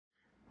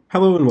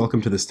Hello and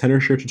welcome to this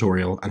TenorShare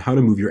tutorial on how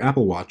to move your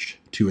Apple Watch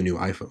to a new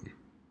iPhone.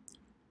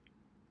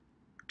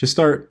 To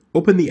start,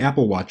 open the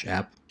Apple Watch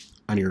app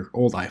on your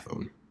old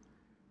iPhone.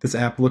 This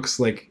app looks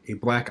like a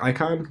black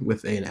icon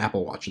with an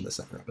Apple Watch in the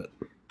center of it.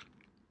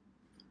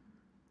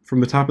 From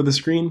the top of the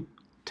screen,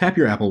 tap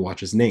your Apple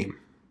Watch's name.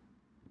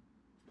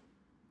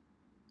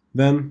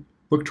 Then,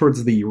 look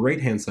towards the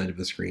right-hand side of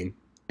the screen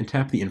and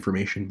tap the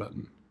Information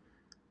button.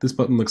 This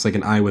button looks like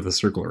an eye with a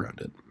circle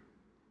around it.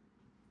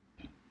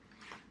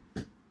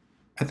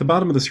 At the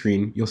bottom of the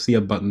screen, you'll see a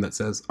button that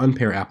says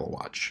Unpair Apple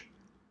Watch.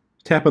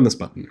 Tap on this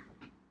button.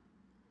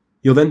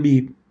 You'll then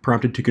be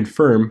prompted to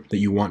confirm that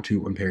you want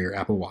to unpair your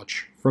Apple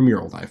Watch from your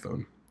old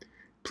iPhone.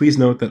 Please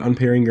note that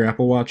unpairing your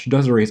Apple Watch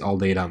does erase all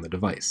data on the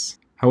device.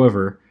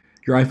 However,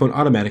 your iPhone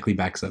automatically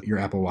backs up your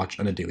Apple Watch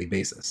on a daily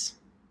basis.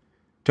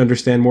 To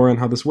understand more on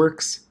how this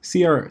works,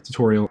 see our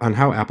tutorial on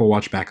how Apple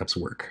Watch backups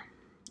work.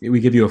 We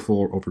give you a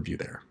full overview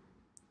there.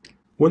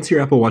 Once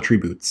your Apple Watch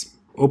reboots,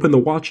 open the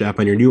Watch app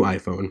on your new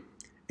iPhone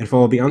and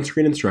follow the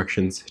on-screen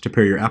instructions to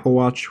pair your Apple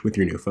Watch with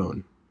your new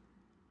phone.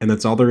 And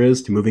that's all there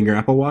is to moving your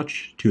Apple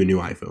Watch to a new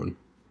iPhone.